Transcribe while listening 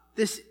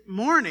This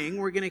morning,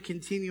 we're going to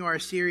continue our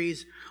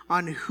series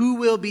on who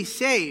will be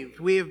saved.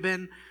 We have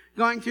been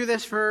going through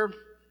this for,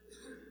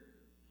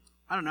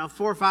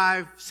 4,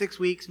 5, 6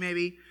 weeks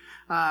maybe.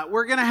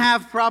 We're going to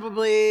have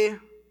probably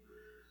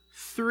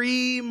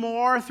 3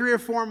 or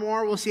 4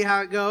 more. We'll see how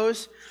it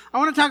goes. I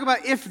want to talk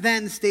about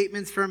if-then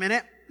statements for a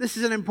minute. This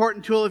is an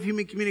important tool of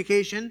human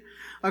communication.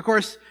 Of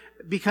course,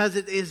 because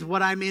it is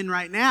what I'm in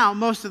right now,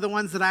 most of the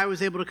ones that I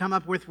was able to come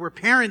up with were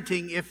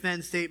parenting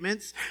if-then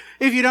statements.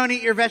 If you don't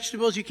eat your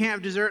vegetables, you can't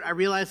have dessert. I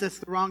realize that's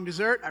the wrong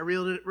dessert. I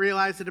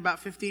realized it about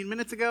 15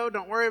 minutes ago.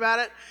 Don't worry about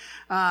it.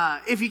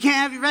 If you can't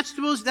have your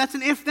vegetables, that's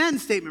an if-then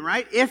statement,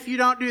 right? If you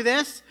don't do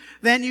this,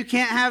 then you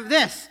can't have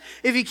this.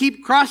 If you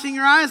keep crossing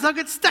your eyes, they'll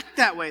get stuck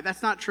that way.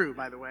 That's not true,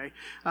 by the way.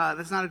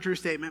 That's not a true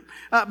statement.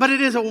 But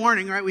it is a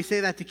warning, right? We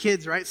say that to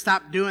kids, right?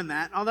 Stop doing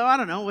that. Although, I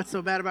don't know what's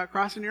so bad about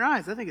crossing your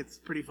eyes. I think it's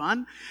pretty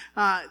fun.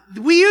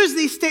 We use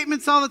these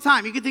statements all the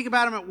time. You can think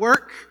about them at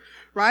work,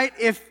 right?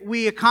 If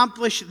we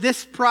accomplish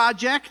this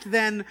project,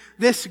 then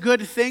this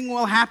good thing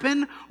will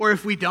happen. Or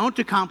if we don't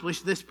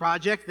accomplish this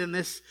project, then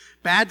this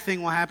bad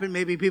thing will happen.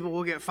 Maybe people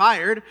will get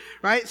fired,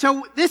 right?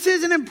 So this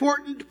is an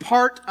important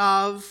part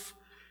of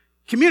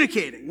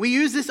communicating. We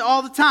use this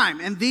all the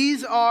time. And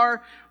these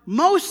are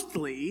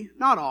mostly,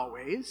 not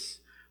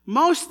always,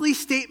 mostly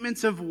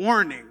statements of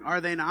warning,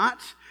 are they not?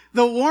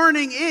 The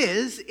warning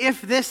is,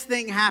 if this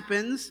thing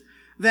happens,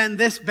 then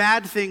this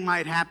bad thing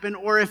might happen,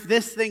 or if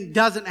this thing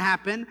doesn't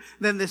happen,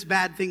 then this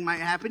bad thing might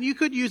happen. You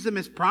could use them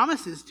as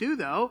promises too,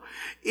 though.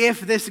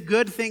 If this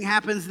good thing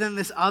happens, then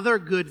this other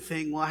good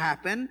thing will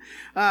happen.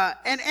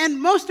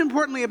 And most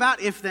importantly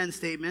about if-then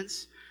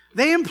statements,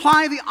 they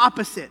imply the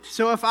opposite.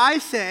 So if I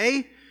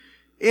say,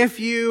 if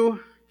you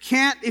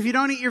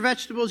don't eat your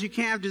vegetables, you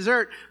can't have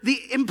dessert, the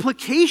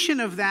implication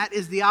of that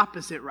is the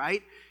opposite,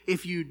 right?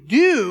 If you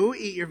do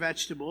eat your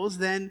vegetables,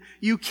 then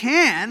you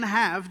can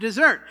have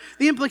dessert.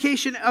 The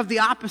implication of the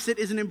opposite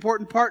is an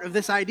important part of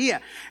this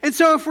idea. And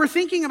so if we're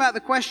thinking about the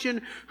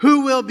question,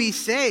 who will be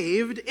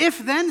saved,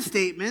 if-then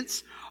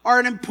statements are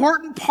an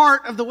important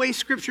part of the way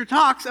Scripture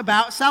talks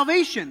about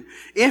salvation.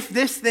 If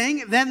this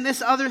thing, then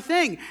this other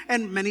thing.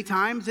 And many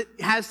times it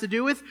has to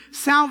do with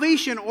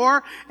salvation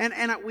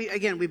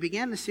we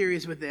began the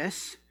series with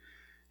this.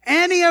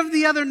 Any of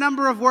the other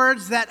number of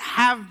words that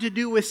have to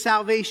do with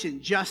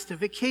salvation,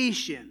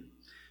 justification,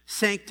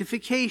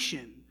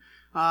 sanctification,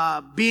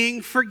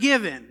 being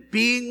forgiven,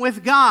 being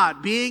with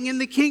God, being in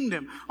the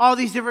kingdom, all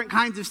these different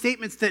kinds of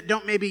statements that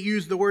don't maybe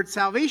use the word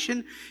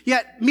salvation,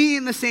 yet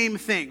mean the same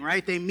thing,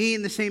 right? They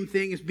mean the same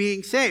thing as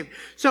being saved.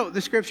 So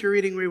the scripture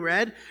reading we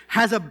read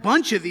has a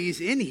bunch of these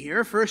in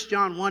here, 1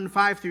 John 1,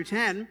 5 through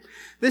 10.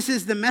 This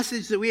is the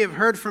message that we have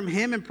heard from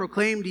him and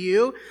proclaimed to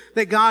you,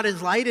 that God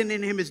is light and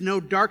in him is no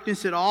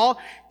darkness at all.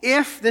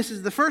 This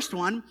is the first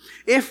one,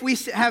 if we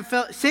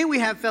say we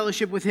have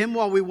fellowship with him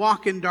while we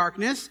walk in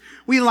darkness,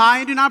 we lie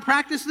and do not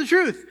practice the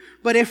truth.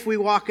 But if we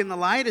walk in the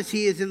light as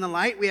he is in the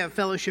light, we have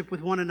fellowship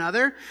with one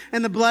another,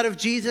 and the blood of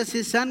Jesus,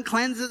 his son,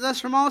 cleanses us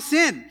from all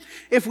sin.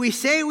 If we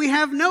say we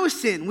have no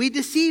sin, we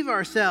deceive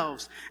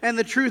ourselves, and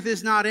the truth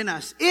is not in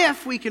us.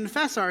 If we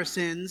confess our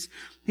sins,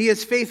 he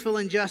is faithful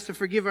and just to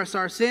forgive us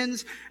our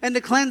sins and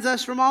to cleanse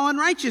us from all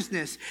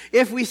unrighteousness.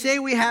 If we say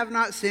we have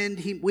not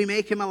sinned, we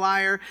make him a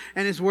liar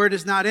and his word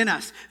is not in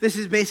us. This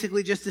is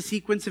basically just a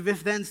sequence of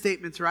if-then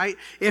statements, right?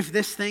 If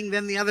this thing,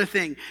 then the other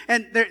thing.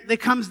 And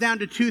it comes down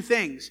to 2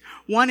 things.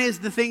 One is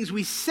the things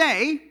we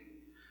say,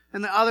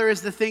 and the other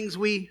is the things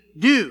we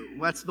do.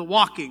 That's the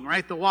walking,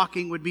 right? The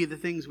walking would be the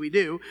things we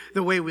do,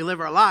 the way we live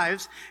our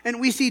lives.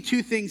 And we see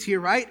 2 things here,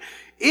 right?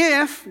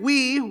 If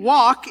we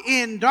walk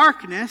in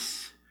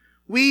darkness,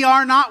 we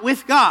are not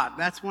with God.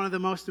 That's one of the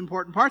most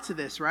important parts of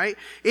this, right?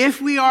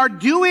 If we are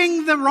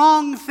doing the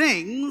wrong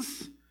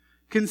things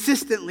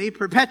consistently,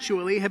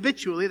 perpetually,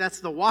 habitually,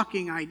 that's the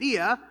walking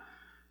idea,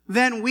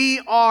 then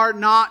we are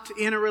not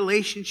in a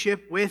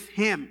relationship with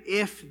him.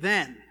 If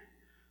then.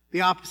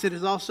 The opposite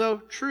is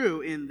also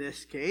true in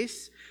this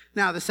case.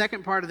 Now, the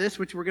second part of this,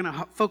 which we're going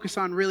to focus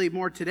on really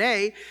more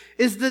today,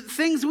 is the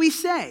things we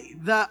say,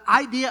 the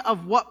idea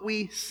of what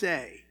we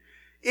say.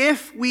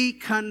 If we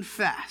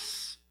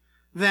confess,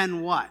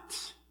 then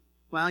what?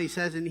 Well, he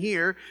says in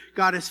here,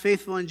 God is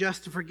faithful and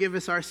just to forgive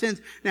us our sins.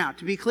 Now,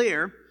 to be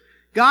clear,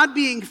 God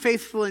being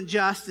faithful and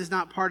just is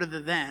not part of the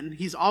then.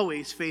 He's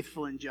always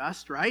faithful and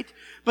just, right?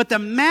 But the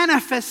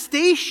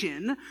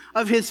manifestation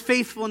of his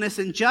faithfulness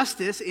and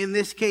justice in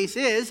this case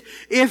is,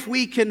 if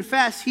we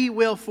confess, he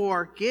will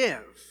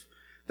forgive.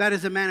 That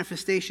is a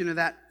manifestation of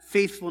that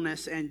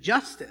faithfulness and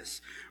justice.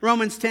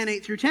 Romans 10,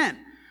 8 through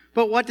 10.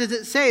 But what does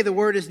it say? The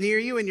word is near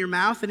you, in your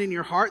mouth and in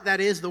your heart.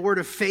 That is the word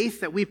of faith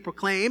that we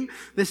proclaim.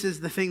 This is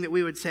the thing that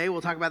we would say. We'll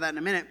talk about that in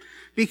a minute.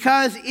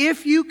 Because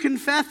if you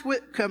confess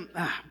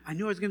I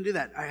knew I was going to do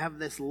that. I have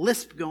this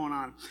lisp going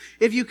on.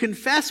 If you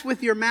confess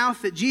with your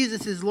mouth that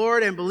Jesus is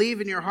Lord and believe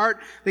in your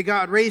heart that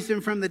God raised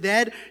him from the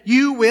dead,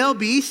 you will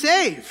be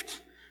saved.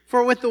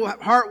 For with the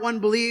heart one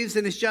believes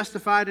and is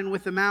justified, and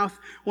with the mouth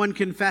one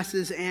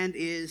confesses and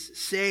is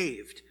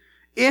saved.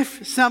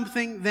 If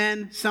something,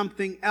 then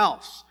something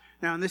else.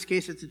 Now, in this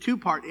case, it's a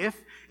two-part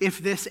if. If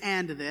this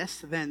and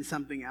this, then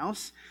something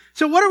else.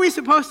 So what are we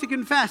supposed to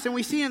confess? And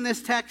we see in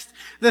this text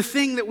the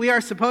thing that we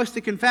are supposed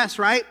to confess,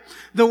 right?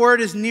 The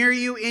word is near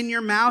you, in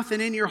your mouth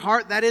and in your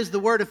heart. That is the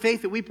word of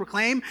faith that we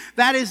proclaim.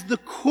 That is the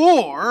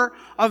core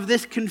of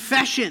this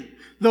confession.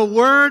 The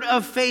word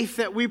of faith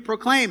that we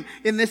proclaim.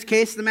 In this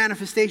case, the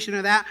manifestation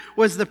of that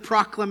was the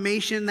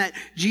proclamation that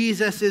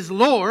Jesus is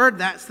Lord.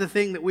 That's the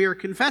thing that we are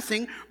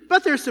confessing.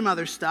 But there's some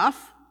other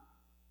stuff.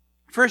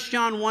 1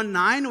 John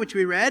 1:9, which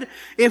we read,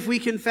 if we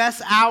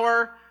confess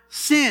our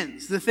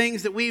sins, the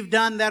things that we've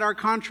done that are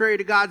contrary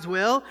to God's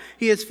will,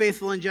 He is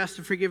faithful and just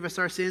to forgive us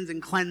our sins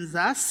and cleanse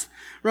us.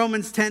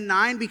 Romans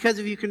 10:9, because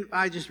if you can,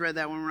 I just read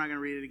that one, we're not going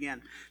to read it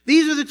again.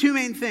 These are the two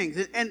main things.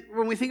 And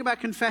when we think about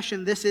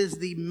confession, this is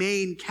the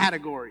main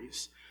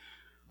categories.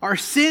 Our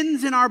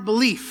sins and our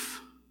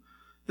belief.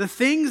 The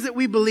things that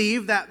we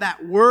believe,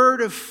 that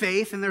word of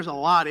faith, and there's a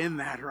lot in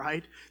that,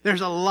 right? There's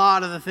a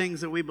lot of the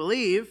things that we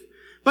believe.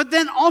 But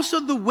then also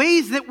the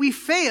ways that we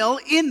fail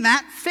in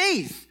that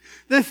faith.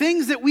 The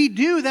things that we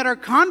do that are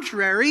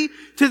contrary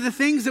to the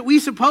things that we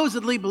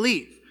supposedly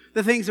believe.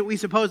 The things that we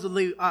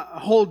supposedly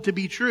hold to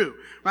be true,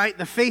 right?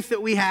 The faith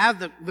that we have,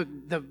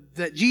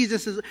 that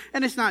Jesus is,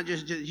 and it's not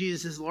just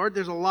Jesus is Lord.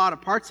 There's a lot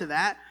of parts of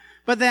that.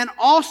 But then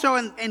also,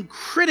 and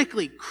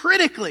critically,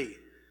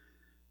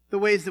 the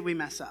ways that we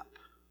mess up.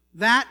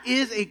 That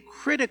is a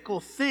critical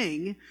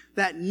thing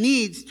that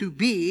needs to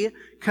be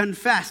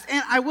confessed.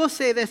 And I will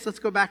say this, let's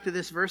go back to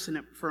this verse in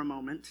it for a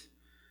moment.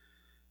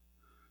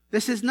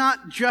 This is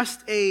not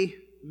just a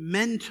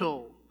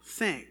mental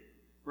thing,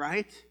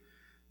 right?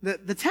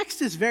 The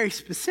text is very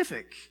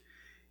specific.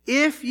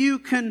 If you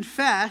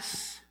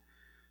confess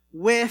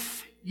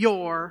with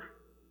your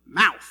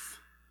mouth,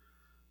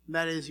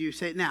 that is, you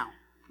say, now,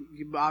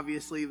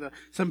 obviously,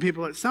 some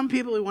people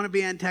who want to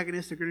be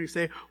antagonistic are going to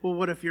say, well,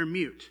 what if you're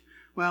mute?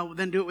 Well,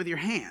 then do it with your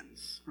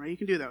hands, right? You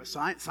can do that with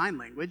sign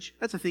language.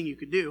 That's a thing you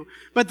could do.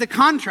 But the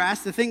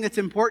contrast, the thing that's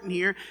important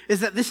here, is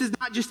that this is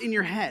not just in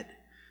your head.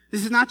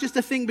 This is not just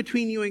a thing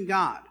between you and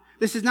God.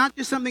 This is not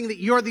just something that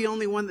you're the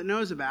only one that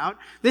knows about.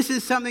 This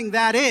is something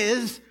that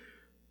is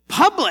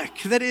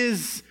public, that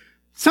is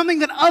something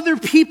that other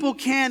people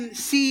can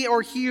see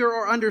or hear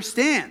or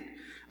understand.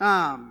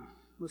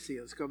 Let's see,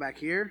 let's go back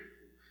here.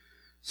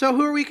 So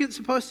who are we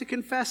supposed to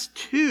confess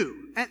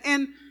to?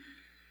 And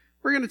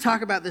we're going to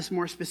talk about this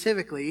more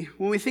specifically.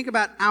 When we think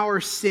about our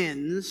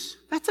sins,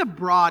 that's a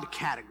broad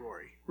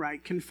category,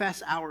 right?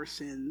 Confess our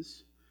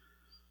sins.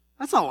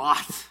 That's a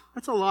lot.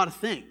 That's a lot of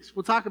things.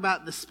 We'll talk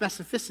about the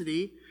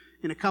specificity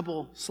in a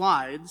couple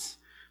slides.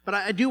 But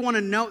I do want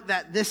to note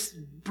that this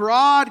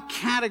broad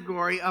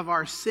category of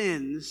our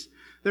sins,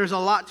 there's a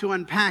lot to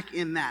unpack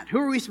in that. Who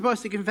are we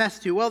supposed to confess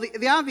to? Well,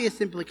 the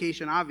obvious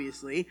implication,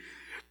 obviously,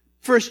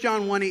 1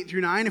 John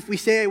 1:8-9, if we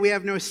say we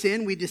have no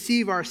sin, we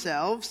deceive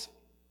ourselves,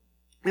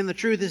 and the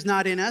truth is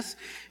not in us.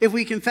 If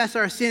we confess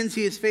our sins,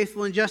 He is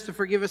faithful and just to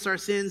forgive us our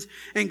sins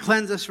and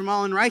cleanse us from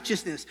all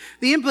unrighteousness.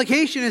 The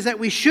implication is that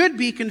we should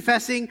be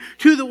confessing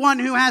to the one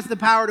who has the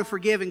power to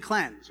forgive and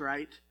cleanse,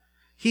 right?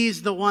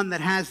 He's the one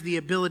that has the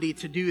ability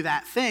to do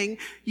that thing.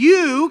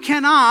 You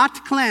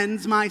cannot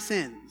cleanse my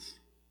sins.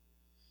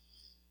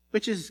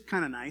 Which is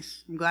kind of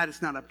nice. I'm glad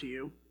it's not up to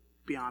you,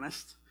 to be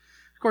honest.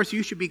 Of course,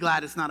 you should be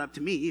glad it's not up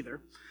to me either.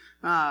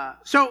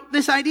 So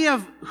this idea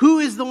of who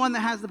is the one that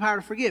has the power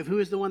to forgive? Who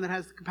is the one that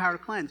has the power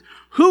to cleanse?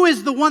 Who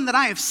is the one that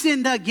I have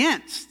sinned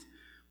against?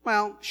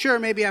 Well, sure,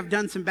 maybe I've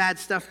done some bad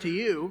stuff to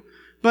you,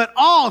 but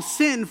all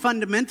sin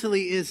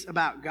fundamentally is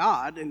about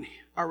God and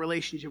our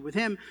relationship with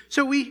Him.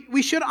 So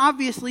we should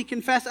obviously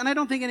confess, and I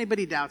don't think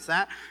anybody doubts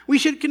that. We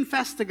should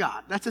confess to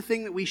God. That's a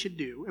thing that we should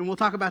do, and we'll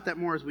talk about that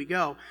more as we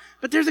go.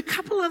 But there's a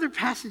couple other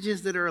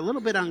passages that are a little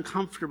bit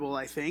uncomfortable,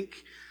 I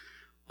think.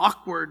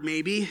 Awkward,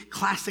 maybe.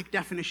 Classic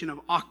definition of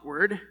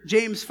awkward.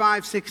 James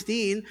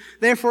 5:16,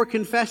 therefore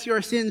confess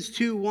your sins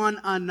to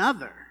one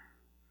another.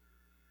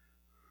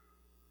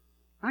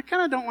 I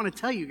kind of don't want to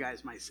tell you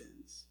guys my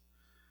sins.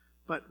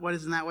 But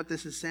isn't that what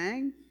this is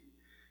saying?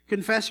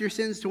 Confess your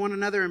sins to one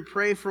another and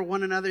pray for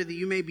one another that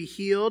you may be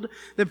healed.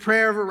 The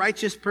prayer of a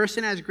righteous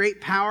person has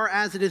great power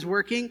as it is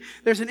working.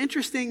 There's an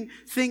interesting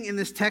thing in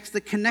this text,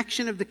 the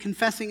connection of the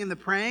confessing and the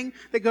praying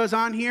that goes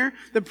on here.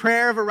 The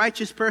prayer of a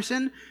righteous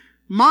person.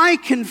 My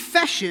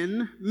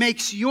confession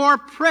makes your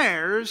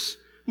prayers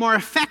more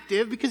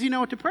effective because you know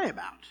what to pray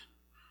about,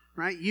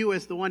 right? You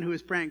as the one who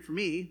is praying for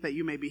me, that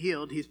you may be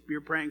healed,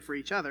 you're praying for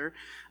each other.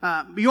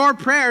 Your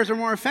prayers are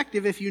more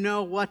effective if you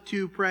know what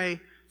to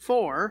pray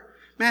for.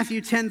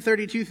 Matthew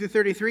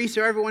 10:32-33,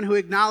 so everyone who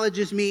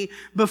acknowledges me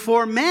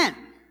before men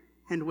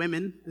and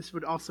women,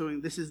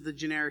 this is the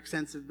generic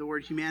sense of the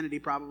word humanity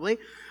probably,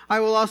 I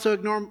will also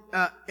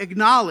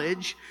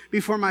acknowledge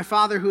before my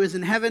Father who is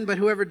in heaven, but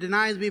whoever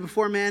denies me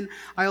before men,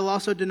 I will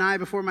also deny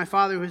before my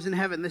Father who is in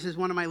heaven. This is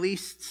one of my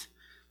least.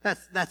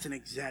 That's an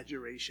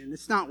exaggeration.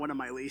 It's not one of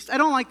my least. I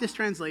don't like this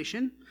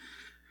translation.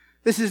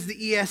 This is the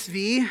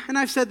ESV, and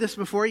I've said this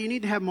before, you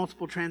need to have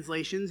multiple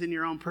translations in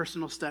your own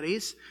personal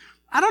studies.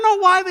 I don't know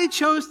why they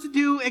chose to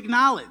do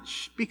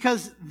acknowledge,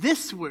 because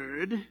this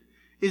word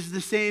is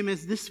the same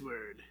as this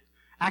word,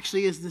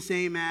 actually is the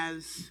same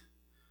as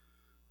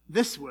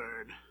this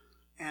word,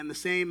 and the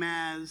same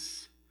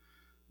as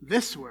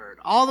this word.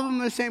 All of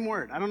them are the same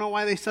word. I don't know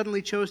why they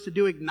suddenly chose to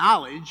do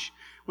acknowledge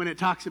when it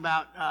talks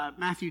about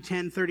Matthew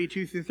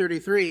 10:32 through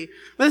 33.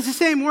 But it's the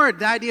same word,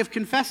 the idea of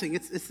confessing.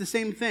 It's the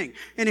same thing.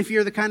 And if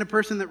you're the kind of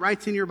person that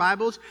writes in your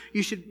Bibles,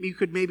 you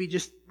could maybe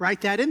just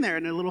write that in there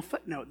in a little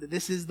footnote, that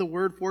this is the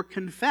word for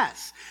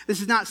confess. This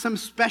is not some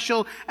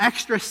special,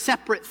 extra,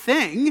 separate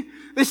thing.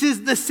 This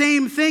is the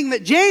same thing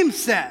that James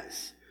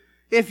says.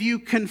 If you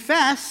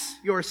confess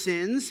your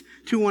sins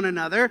to one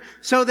another,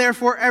 so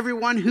therefore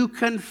everyone who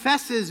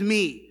confesses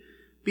me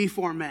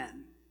before men.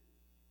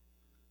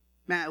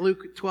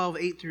 Luke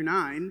 12:8 through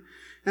 9.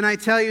 And I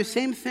tell you,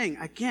 same thing.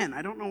 Again,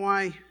 I don't know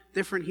why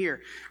different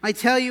here. I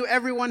tell you,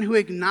 everyone who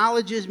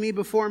acknowledges me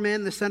before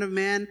men, the Son of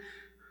Man,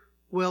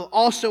 will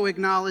also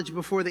acknowledge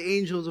before the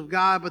angels of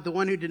God, but the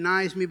one who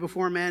denies me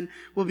before men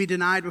will be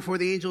denied before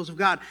the angels of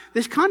God.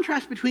 This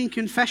contrast between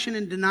confession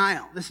and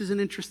denial, this is an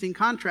interesting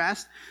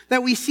contrast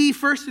that we see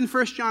first in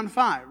 1 John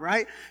 5,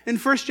 right? In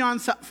 1 John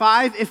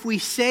 5, if we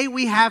say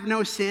we have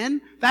no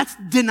sin, that's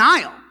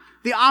denial,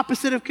 the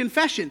opposite of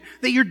confession,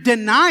 that you're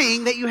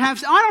denying that you have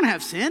sin. Oh, I don't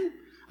have sin.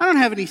 I don't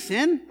have any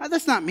sin.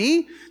 That's not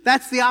me.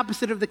 That's the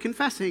opposite of the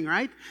confessing,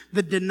 right?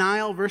 The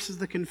denial versus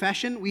the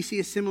confession. We see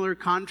a similar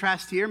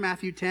contrast here,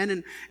 Matthew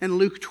 10 and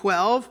Luke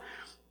 12.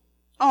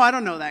 Oh, I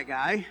don't know that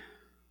guy.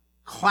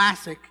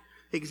 Classic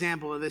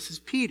example of this is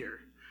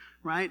Peter,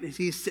 right? As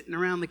he's sitting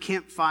around the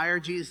campfire,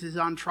 Jesus is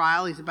on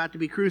trial. He's about to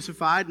be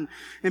crucified,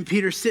 and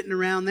Peter's sitting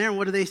around there. And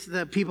what do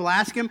the people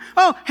ask him?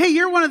 Oh, hey,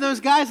 you're one of those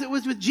guys that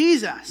was with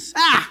Jesus.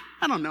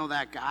 I don't know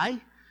that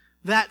guy.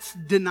 That's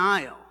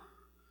denial.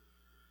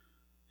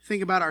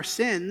 Think about our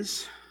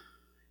sins.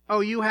 Oh,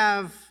 you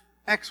have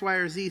X, Y,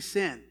 or Z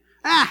sin.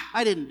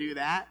 I didn't do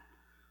that.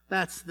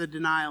 That's the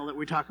denial that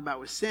we talk about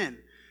with sin.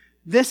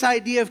 This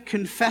idea of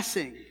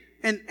confessing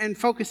and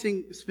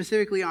focusing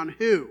specifically on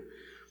who?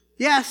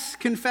 Yes,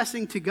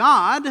 confessing to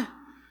God,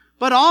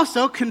 but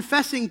also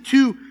confessing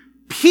to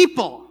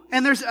people.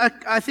 And there's,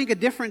 I think, a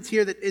difference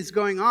here that is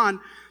going on,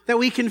 that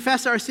we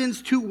confess our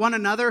sins to one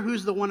another.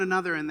 Who's the one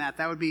another in that?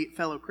 That would be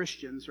fellow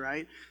Christians,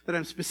 right? That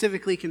I'm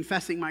specifically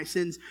confessing my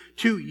sins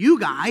to you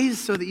guys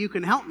so that you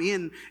can help me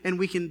and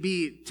we can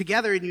be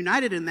together and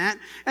united in that.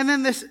 And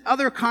then this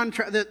other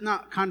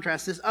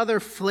this other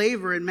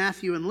flavor in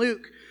Matthew and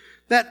Luke,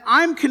 that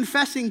I'm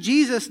confessing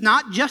Jesus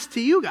not just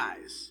to you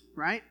guys,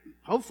 right?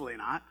 Hopefully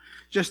not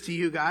just to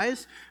you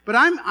guys, but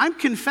I'm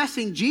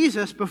confessing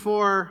Jesus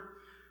before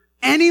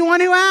anyone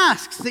who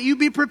asks, that you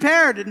be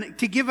prepared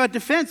to give a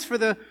defense for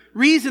the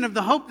reason of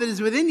the hope that is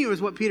within you,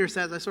 is what Peter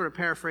says. I sort of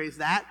paraphrase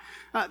that.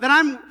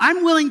 That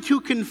I'm willing to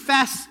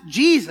confess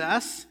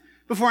Jesus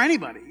before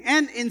anybody.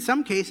 And in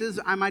some cases,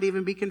 I might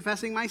even be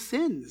confessing my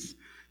sins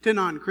to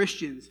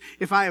non-Christians.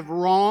 If I have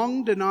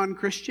wronged a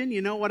non-Christian,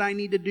 you know what I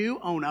need to do?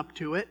 Own up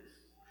to it.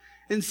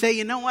 And say,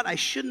 you know what? I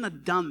shouldn't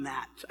have done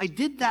that. I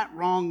did that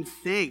wrong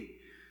thing,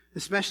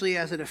 especially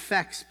as it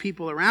affects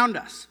people around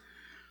us.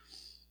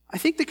 I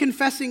think the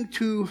confessing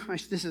to,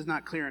 this is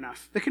not clear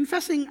enough. The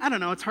confessing, I don't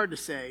know, it's hard to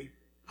say.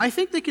 I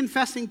think the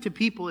confessing to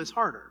people is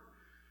harder,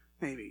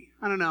 maybe.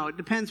 I don't know, it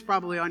depends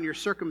probably on your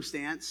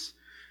circumstance.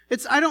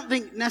 It's, I don't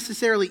think,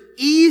 necessarily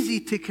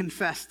easy to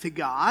confess to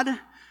God,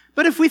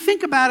 but if we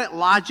think about it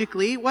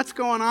logically, what's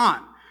going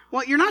on?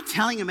 Well, you're not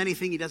telling him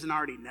anything he doesn't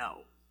already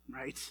know,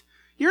 right?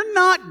 You're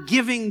not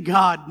giving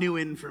God new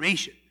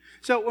information.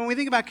 So when we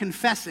think about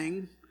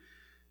confessing,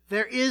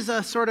 there is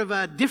a sort of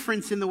a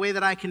difference in the way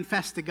that I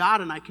confess to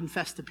God and I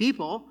confess to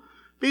people.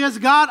 Because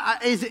God,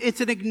 it's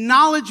an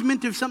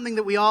acknowledgement of something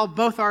that we all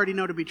both already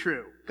know to be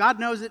true. God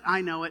knows it, I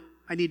know it,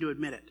 I need to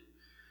admit it.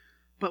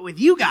 But with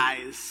you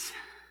guys,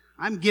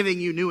 I'm giving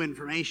you new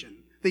information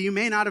that you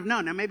may not have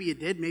known. Now maybe you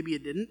did, maybe you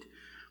didn't.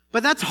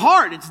 But that's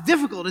hard, it's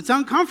difficult, it's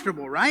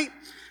uncomfortable, right?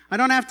 I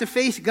don't have to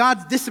face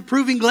God's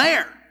disapproving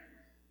glare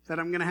that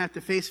I'm going to have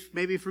to face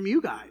maybe from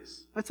you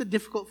guys. That's a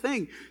difficult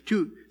thing,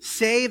 to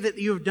say that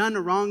you have done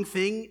a wrong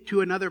thing to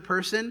another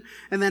person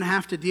and then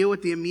have to deal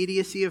with the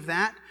immediacy of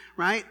that,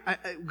 right?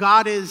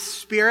 God is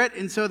spirit,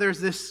 and so there's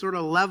this sort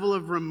of level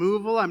of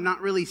removal. I'm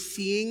not really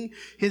seeing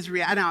his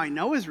reaction. Now I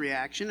know his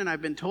reaction, and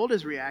I've been told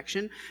his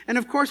reaction. And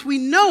of course we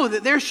know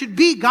that there should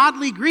be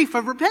godly grief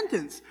of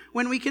repentance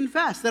when we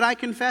confess, that I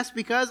confess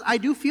because I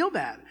do feel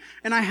bad.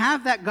 And I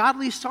have that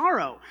godly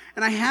sorrow,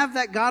 and I have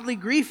that godly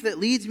grief that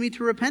leads me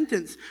to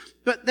repentance.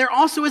 But there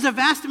also is a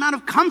vast amount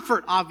of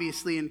comfort,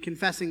 obviously, in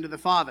confessing to the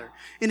Father,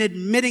 in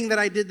admitting that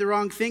I did the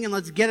wrong thing, and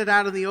let's get it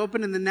out in the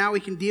open, and then now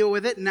we can deal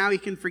with it, and now he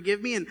can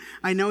forgive me, and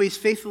I know he's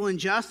faithful and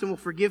just and will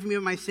forgive me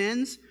of my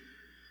sins.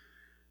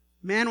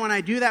 Man, when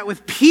I do that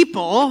with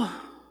people, it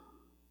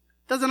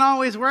doesn't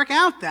always work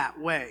out that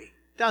way,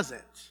 does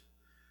it?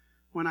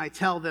 When I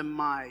tell them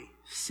my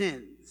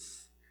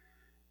sins.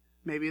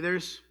 Maybe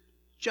there's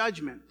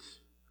judgment,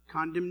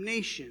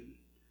 condemnation,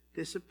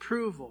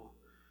 disapproval.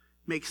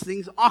 Makes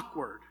things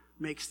awkward,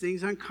 makes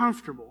things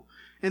uncomfortable.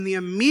 And the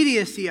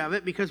immediacy of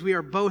it, because we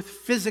are both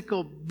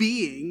physical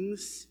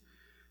beings,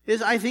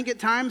 is, I think, at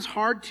times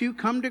hard to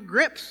come to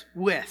grips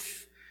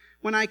with.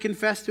 When I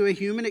confess to a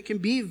human, it can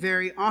be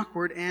very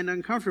awkward and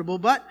uncomfortable,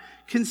 but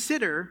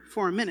consider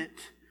for a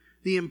minute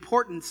the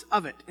importance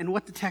of it and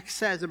what the text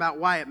says about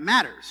why it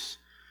matters.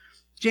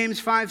 James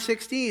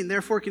 5:16,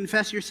 therefore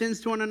confess your sins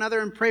to one another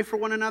and pray for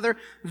one another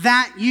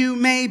that you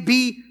may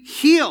be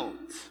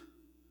healed.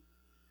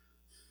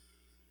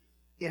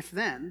 If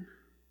then,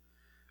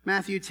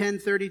 Matthew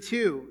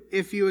 10:32,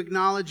 if you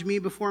acknowledge me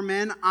before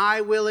men, I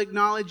will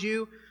acknowledge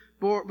you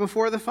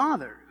before the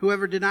Father.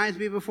 Whoever denies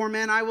me before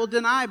men, I will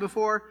deny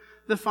before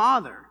the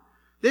Father.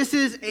 This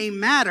is a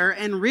matter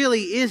and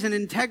really is an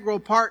integral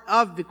part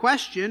of the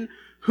question,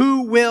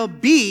 who will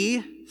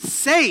be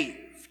saved?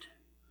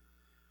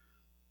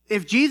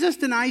 If Jesus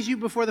denies you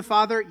before the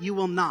Father, you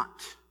will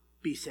not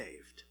be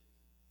saved.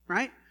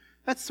 Right?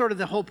 That's sort of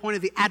the whole point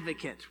of the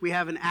advocate. We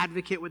have an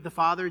advocate with the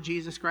Father,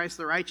 Jesus Christ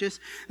the righteous,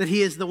 that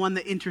he is the one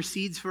that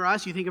intercedes for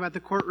us. You think about the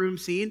courtroom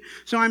scene.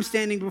 So I'm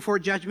standing before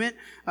judgment.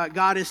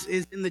 God is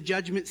in the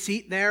judgment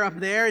seat there, up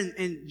there,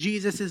 and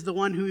Jesus is the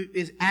one who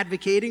is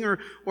advocating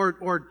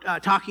or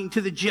talking to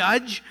the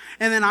judge.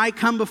 And then I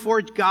come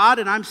before God,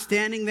 and I'm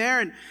standing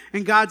there,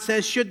 and God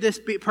says, should this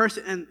be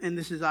person, and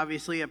this is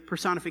obviously a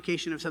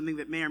personification of something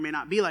that may or may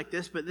not be like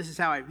this, but this is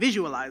how I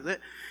visualize it.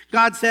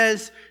 God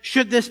says,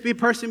 should this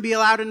person be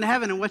allowed into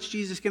heaven? And what's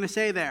Jesus going to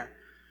say there?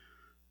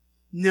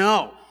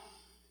 No.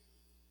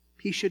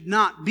 He should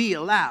not be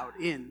allowed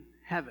in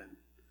heaven.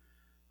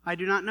 I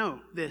do not know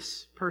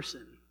this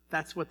person.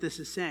 That's what this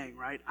is saying,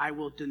 right? I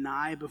will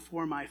deny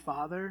before my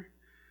Father.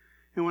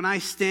 And when I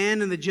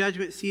stand in the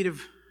judgment seat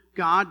of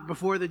God,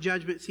 before the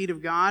judgment seat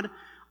of God,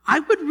 I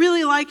would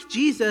really like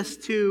Jesus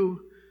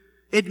to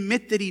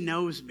admit that he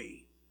knows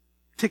me,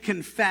 to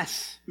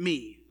confess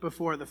me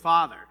before the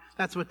Father.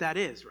 That's what that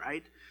is,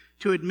 right?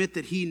 To admit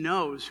that he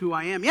knows who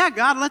I am. Yeah,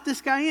 God, let this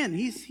guy in.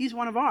 He's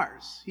one of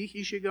ours.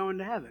 He should go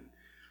into heaven.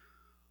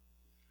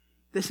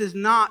 This is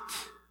not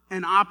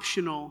an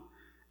optional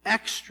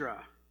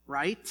extra,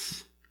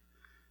 right?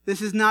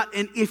 This is not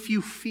an if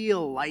you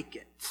feel like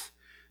it.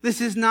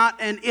 This is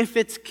not an if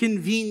it's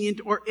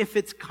convenient or if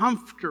it's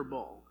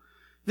comfortable.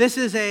 This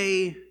is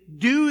a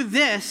do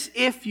this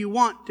if you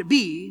want to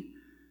be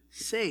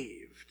saved.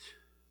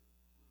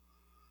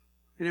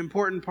 An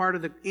important part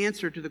of the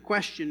answer to the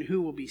question,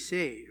 who will be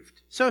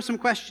saved? So some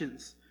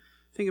questions.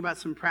 Think about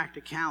some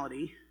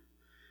practicality.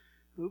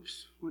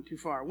 Oops, went too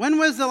far. When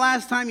was the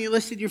last time you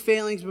listed your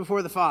failings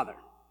before the Father?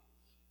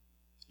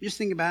 Just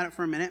think about it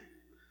for a minute.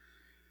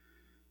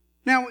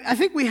 Now, I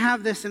think we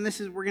have this, and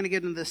we're going to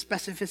get into the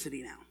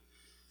specificity now.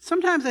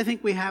 Sometimes I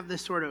think we have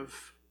this sort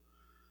of,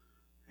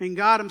 and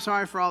God, I'm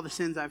sorry for all the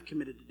sins I've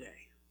committed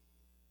today.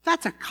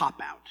 That's a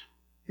cop-out,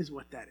 is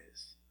what that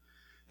is.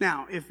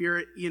 Now, if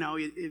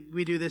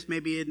we do this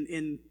maybe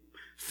in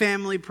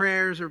family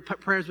prayers or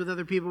prayers with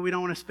other people, we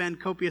don't want to spend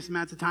copious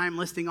amounts of time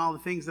listing all the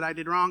things that I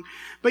did wrong.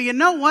 But you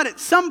know what? At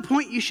some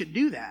point you should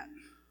do that.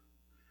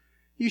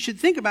 You should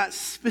think about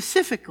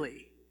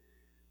specifically,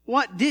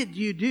 what did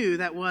you do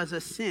that was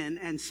a sin,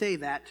 and say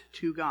that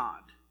to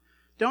God.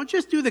 Don't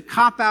just do the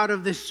cop-out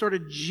of this sort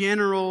of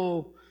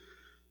general,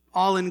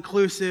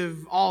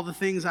 all-inclusive, all the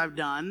things I've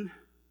done.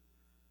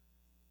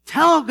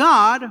 Tell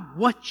God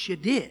what you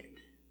did.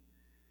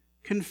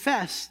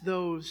 Confess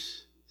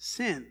those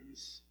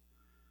sins.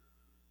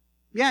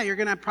 Yeah, you're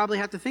going to probably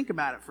have to think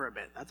about it for a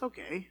bit. That's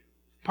okay.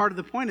 Part of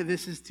the point of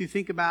this is to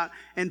think about,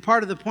 and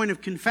part of the point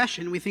of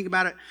confession, we think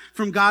about it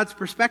from God's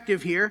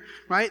perspective here,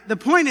 right? The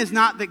point is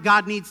not that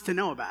God needs to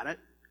know about it,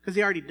 because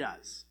he already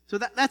does. So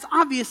that's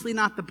obviously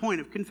not the point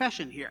of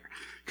confession here,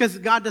 because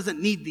God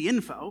doesn't need the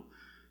info.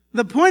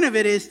 The point of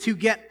it is to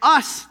get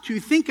us to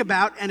think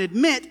about and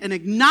admit and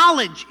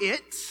acknowledge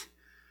it.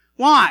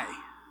 Why?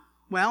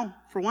 Well,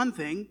 for one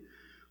thing,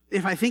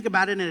 if I think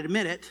about it and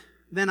admit it,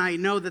 then I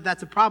know that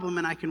that's a problem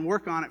and I can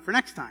work on it for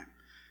next time.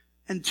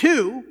 And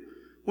two,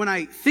 when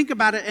I think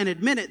about it and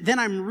admit it, then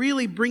I'm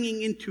really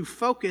bringing into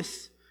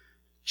focus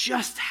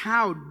just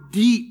how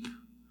deep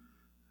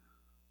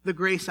the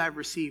grace I've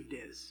received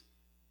is.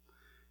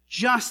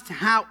 Just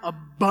how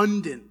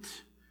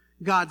abundant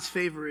God's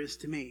favor is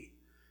to me.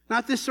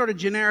 Not this sort of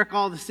generic,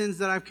 all the sins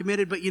that I've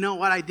committed, but you know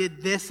what? I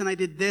did this, and I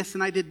did this,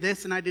 and I did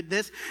this, and I did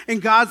this.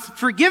 And God's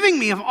forgiving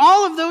me of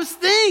all of those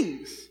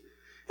things.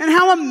 And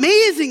how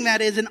amazing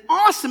that is, and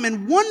awesome,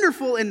 and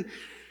wonderful. And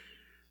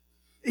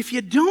if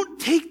you don't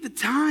take the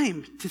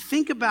time to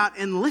think about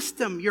and list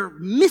them, you're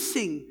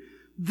missing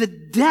the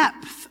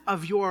depth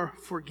of your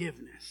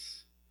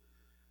forgiveness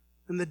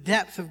and the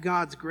depth of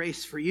God's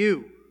grace for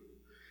you.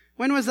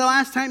 When was the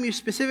last time you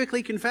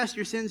specifically confessed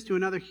your sins to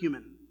another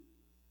human?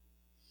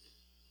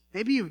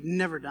 Maybe you've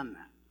never done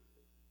that,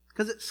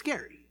 because it's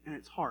scary, and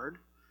it's hard,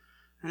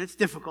 and it's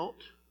difficult.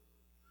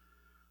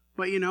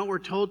 But we're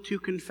told to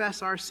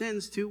confess our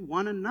sins to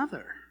one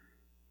another.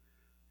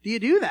 Do you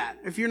do that?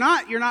 If you're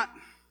not,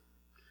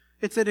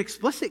 it's an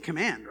explicit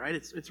command, right?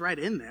 It's right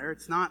in there.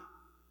 It's not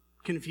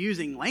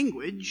confusing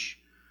language.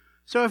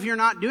 So if you're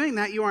not doing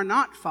that, you are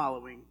not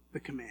following the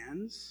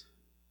commands.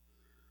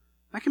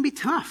 That can be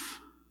tough,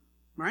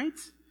 right?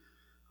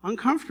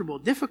 uncomfortable,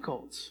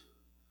 difficult.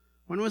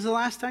 When was the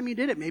last time you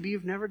did it? Maybe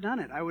you've never done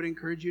it. I would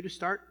encourage you to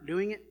start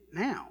doing it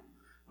now.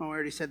 Oh, I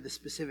already said the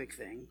specific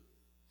thing.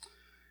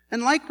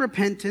 And like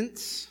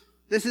repentance,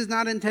 this is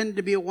not intended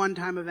to be a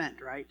one-time event,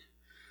 right?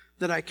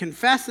 That I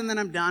confess and then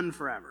I'm done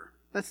forever.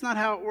 That's not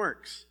how it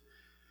works.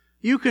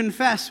 You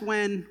confess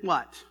when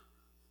what?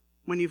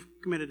 When you've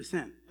committed a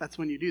sin. That's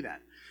when you do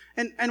that.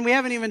 And we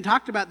haven't even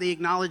talked about the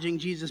acknowledging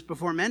Jesus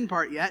before men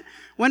part yet.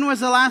 When was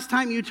the last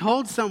time you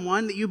told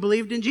someone that you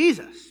believed in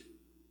Jesus?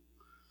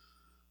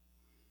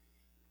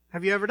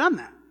 Have you ever done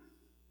that?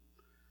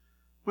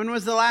 When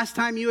was the last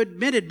time you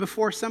admitted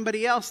before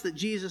somebody else that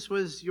Jesus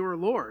was your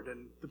Lord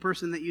and the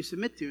person that you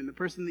submit to and the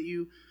person that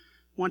you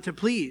want to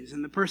please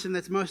and the person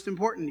that's most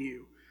important to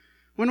you?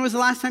 When was the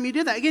last time you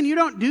did that? Again, you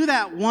don't do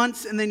that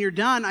once and then you're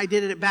done. I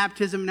did it at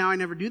baptism, now I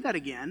never do that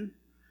again.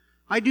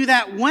 I do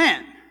that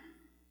when?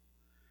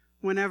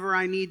 Whenever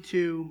I need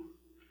to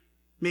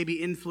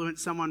maybe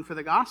influence someone for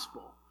the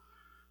gospel.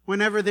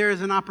 Whenever there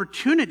is an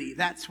opportunity,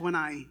 that's when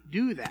I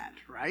do that,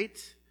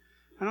 right?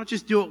 I don't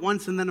just do it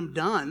once and then I'm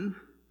done.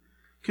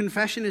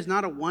 Confession is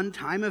not a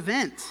one-time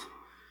event.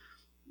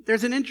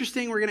 There's an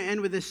interesting, we're going to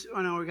end with this,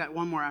 oh no, we got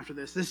one more after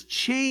this. This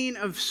chain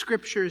of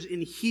scriptures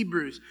in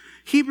Hebrews.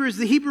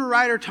 The Hebrew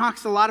writer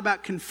talks a lot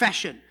about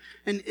confession.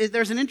 And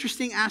there's an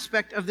interesting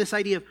aspect of this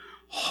idea of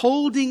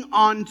holding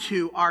on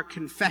to our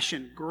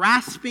confession,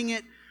 grasping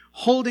it,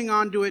 holding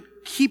on to it,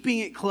 keeping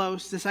it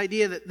close. This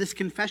idea that this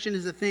confession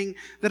is a thing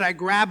that I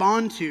grab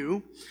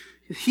onto.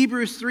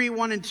 Hebrews 3,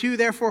 1 and 2,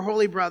 therefore,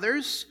 holy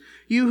brothers,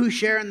 you who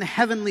share in the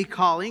heavenly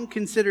calling,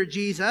 consider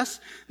Jesus,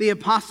 the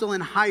apostle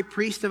and high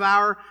priest of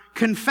our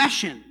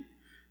confession,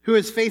 who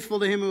is faithful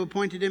to him who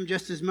appointed him,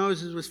 just as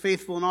Moses was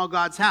faithful in all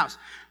God's house.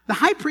 The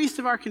high priest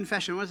of our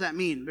confession, what does that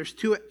mean? There's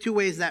two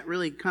ways that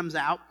really comes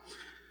out.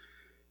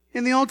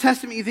 In the Old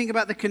Testament, you think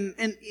about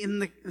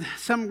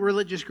some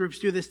religious groups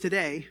do this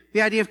today,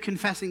 the idea of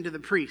confessing to the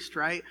priest,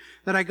 right?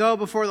 That I go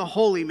before the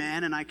holy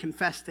man and I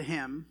confess to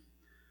him.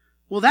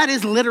 Well, that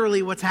is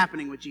literally what's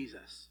happening with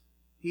Jesus.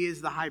 He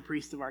is the high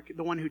priest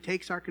the one who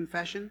takes our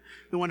confession,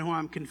 the one who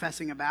I'm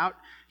confessing about.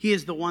 He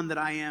is the one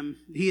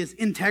he is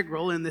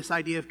integral in this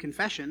idea of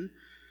confession.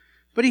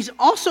 But he's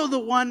also the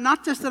one,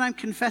 not just that I'm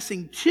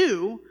confessing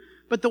to,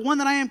 but the one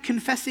that I am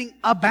confessing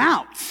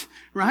about,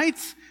 right?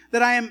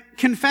 That I am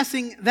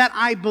confessing that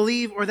I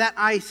believe or that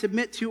I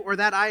submit to or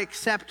that I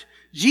accept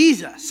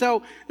Jesus.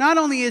 So not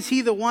only is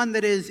he the one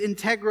that is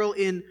integral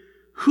in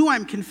who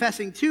I'm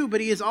confessing to, but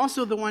he is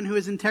also the one who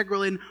is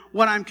integral in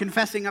what I'm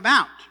confessing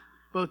about.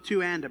 Both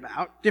to and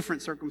about.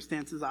 Different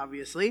circumstances,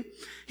 obviously.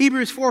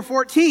 Hebrews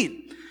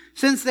 4:14.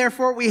 Since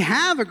therefore we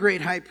have a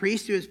great high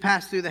priest who has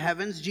passed through the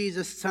heavens,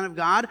 Jesus, the Son of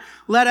God,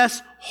 let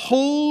us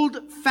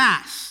hold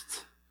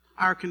fast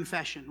our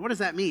confession. What does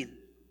that mean?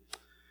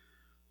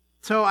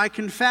 So I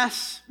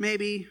confess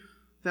maybe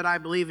that I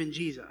believe in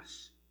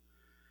Jesus.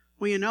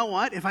 Well, you know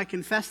what? If I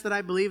confess that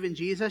I believe in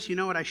Jesus, you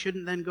know what I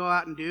shouldn't then go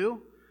out and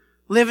do?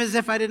 Live as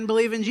if I didn't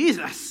believe in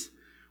Jesus.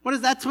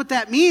 That's what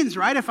that means,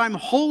 right? If I'm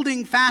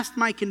holding fast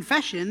my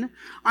confession,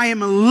 I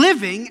am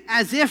living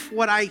as if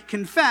what I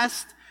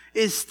confessed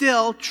is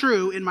still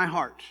true in my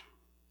heart.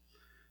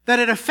 That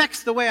it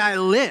affects the way I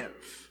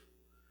live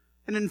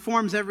and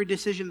informs every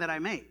decision that I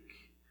make.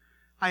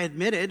 I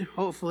admitted,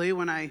 hopefully,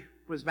 when I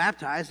was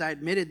baptized, I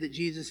admitted that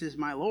Jesus is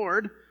my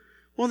Lord.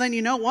 Well, then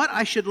you know what?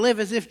 I should live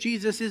as if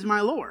Jesus is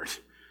my Lord.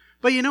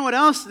 But you know what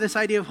else? This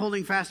idea of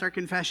holding fast our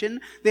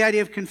confession, the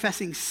idea of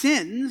confessing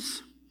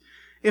sins.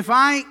 If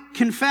I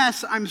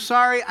confess, I'm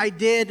sorry I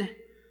did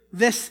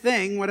this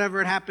thing,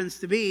 whatever it happens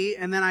to be,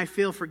 and then I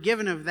feel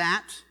forgiven of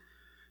that,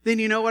 then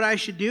you know what I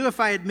should do if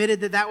I admitted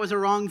that that was a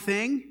wrong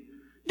thing?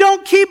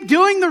 Don't keep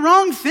doing the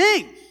wrong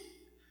thing.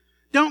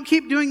 Don't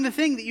keep doing the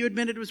thing that you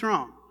admitted was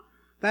wrong.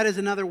 That is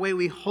another way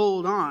we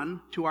hold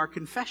on to our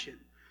confession.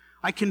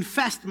 I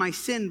confessed my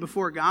sin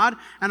before God,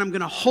 and I'm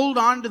going to hold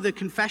on to the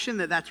confession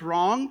that that's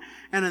wrong,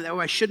 and that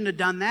I shouldn't have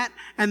done that,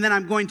 and then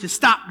I'm going to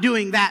stop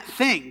doing that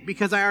thing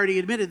because I already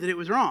admitted that it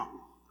was wrong.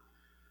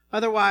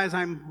 Otherwise,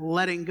 I'm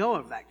letting go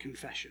of that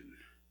confession.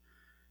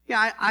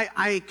 Yeah,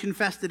 I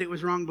confessed that it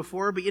was wrong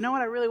before, but you know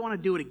what? I really want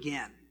to do it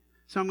again.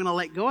 So I'm going to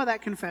let go of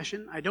that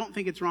confession. I don't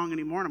think it's wrong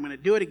anymore, and I'm going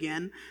to do it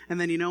again, and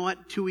then you know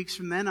what? 2 weeks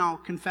from then, I'll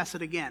confess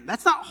it again.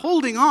 That's not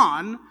holding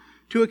on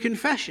to a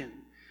confession.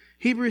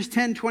 Hebrews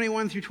 10,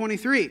 21 through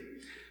 23.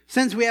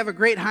 Since we have a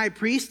great high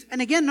priest,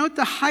 and again, note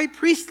the high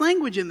priest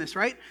language in this,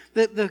 right?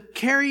 The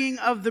carrying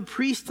of the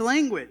priest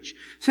language.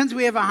 Since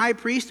we have a high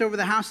priest over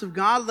the house of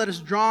God, let us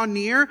draw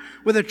near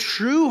with a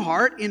true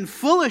heart in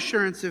full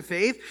assurance of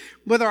faith,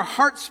 with our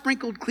hearts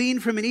sprinkled clean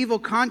from an evil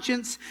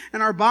conscience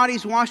and our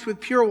bodies washed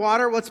with pure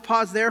water. Let's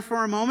pause there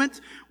for a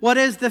moment. What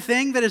is the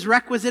thing that is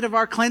requisite of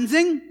our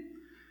cleansing?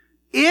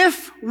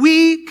 If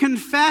we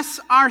confess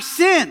our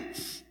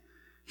sins,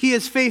 He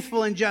is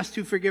faithful and just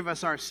to forgive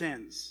us our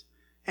sins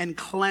and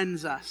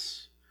cleanse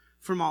us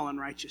from all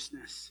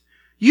unrighteousness.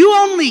 You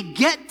only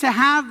get to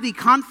have the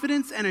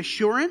confidence and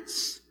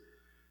assurance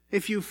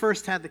if you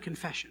first had the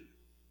confession.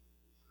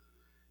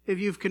 if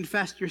you've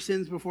confessed your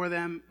sins before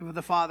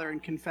the Father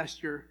and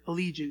confessed your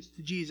allegiance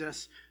to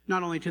Jesus,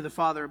 not only to the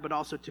Father, but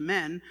also to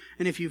men.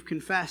 And if you've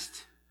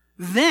confessed,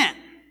 then,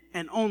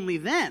 and only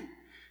then,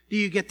 do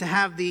you get to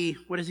have the,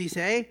 what does he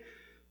say?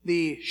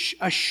 The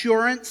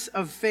assurance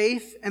of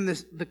faith and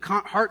the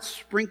heart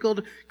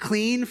sprinkled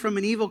clean from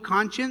an evil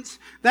conscience.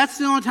 That's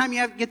the only time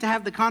you get to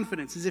have the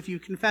confidence, is if you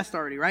confessed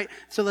already, right?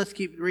 So let's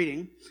keep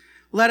reading.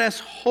 Let us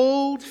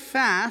hold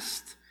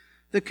fast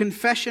the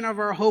confession of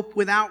our hope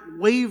without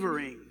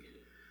wavering,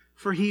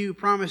 for he who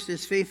promised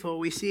is faithful.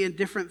 We see a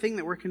different thing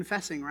that we're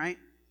confessing, right?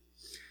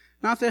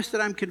 Not just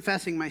that I'm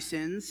confessing my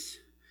sins,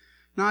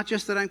 not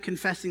just that I'm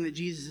confessing that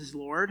Jesus is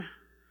Lord.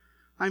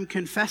 I'm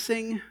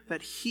confessing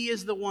that he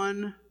is the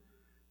one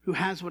who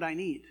has what I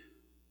need.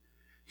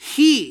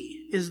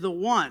 He is the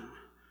one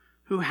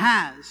who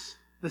has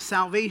the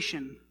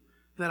salvation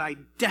that I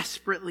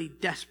desperately,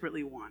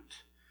 desperately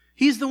want.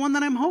 He's the one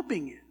that I'm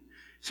hoping in.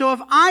 So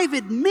if I've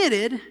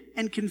admitted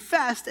and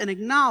confessed and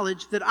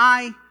acknowledged that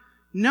I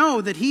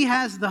know that he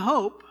has the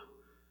hope,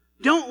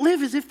 don't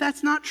live as if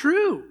that's not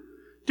true.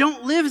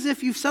 Don't live as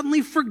if you've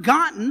suddenly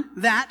forgotten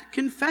that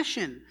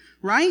confession,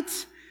 right?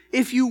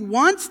 If you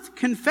once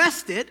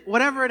confessed it,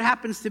 whatever it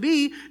happens to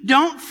be,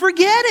 don't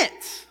forget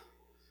it.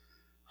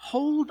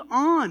 Hold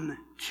on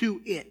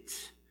to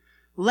it.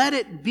 Let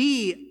it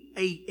be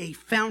a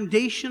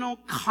foundational,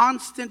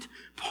 constant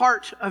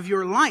part of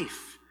your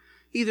life.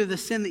 Either the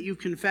sin that you've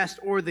confessed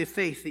or the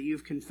faith that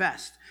you've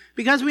confessed.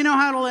 Because we know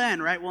how it'll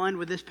end, right? We'll end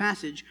with this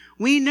passage.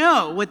 We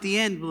know what the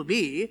end will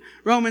be.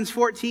 Romans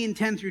 14,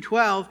 10 through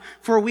 12.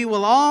 For we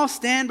will all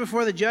stand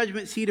before the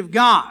judgment seat of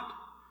God.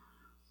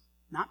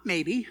 Not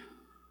maybe.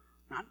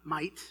 Not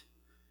might,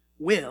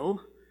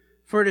 will.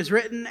 For it is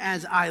written,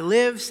 as I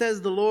live,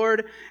 says the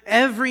Lord,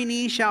 every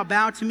knee shall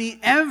bow to me,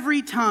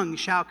 every tongue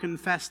shall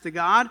confess to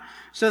God.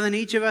 So then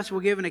each of us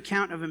will give an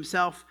account of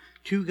himself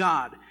to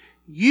God.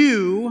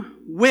 You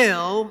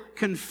will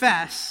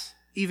confess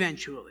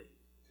eventually.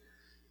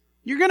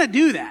 You're going to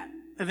do that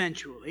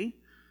eventually.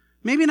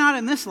 Maybe not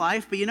in this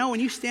life, but when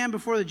you stand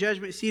before the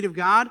judgment seat of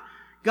God,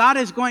 God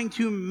is going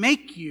to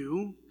make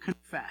you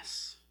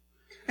confess.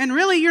 And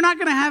really, you're not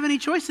going to have any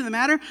choice in the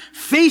matter.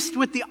 Faced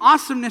with the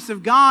awesomeness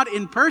of God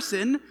in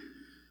person,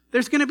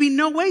 there's going to be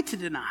no way to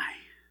deny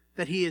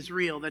that he is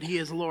real, that he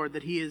is Lord,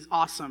 that he is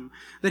awesome,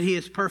 that he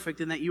is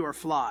perfect, and that you are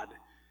flawed.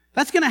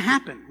 That's going to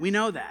happen. We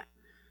know that.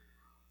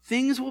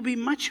 Things will be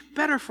much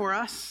better for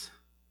us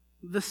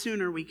the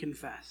sooner we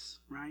confess,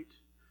 right?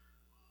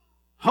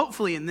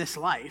 Hopefully in this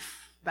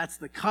life, that's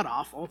the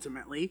cutoff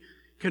ultimately.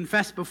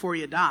 Confess before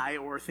you die,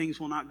 or things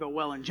will not go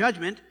well in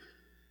judgment.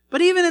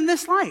 But even in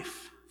this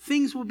life,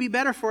 things will be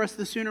better for us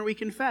the sooner we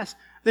confess.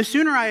 The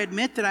sooner I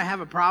admit that I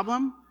have a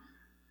problem,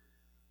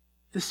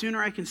 the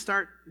sooner I can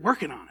start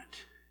working on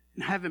it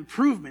and have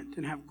improvement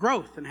and have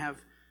growth and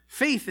have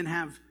faith and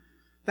have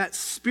that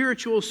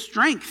spiritual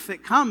strength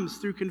that comes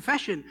through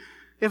confession.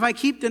 If I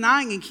keep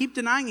denying and keep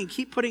denying and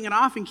keep putting it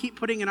off and keep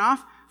putting it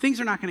off, things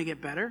are not going to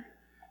get better.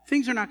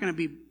 Things are not going to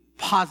be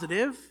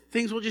positive.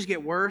 Things will just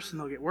get worse, and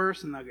they'll get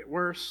worse, and they'll get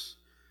worse.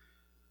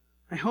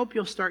 I hope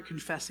you'll start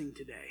confessing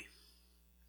today.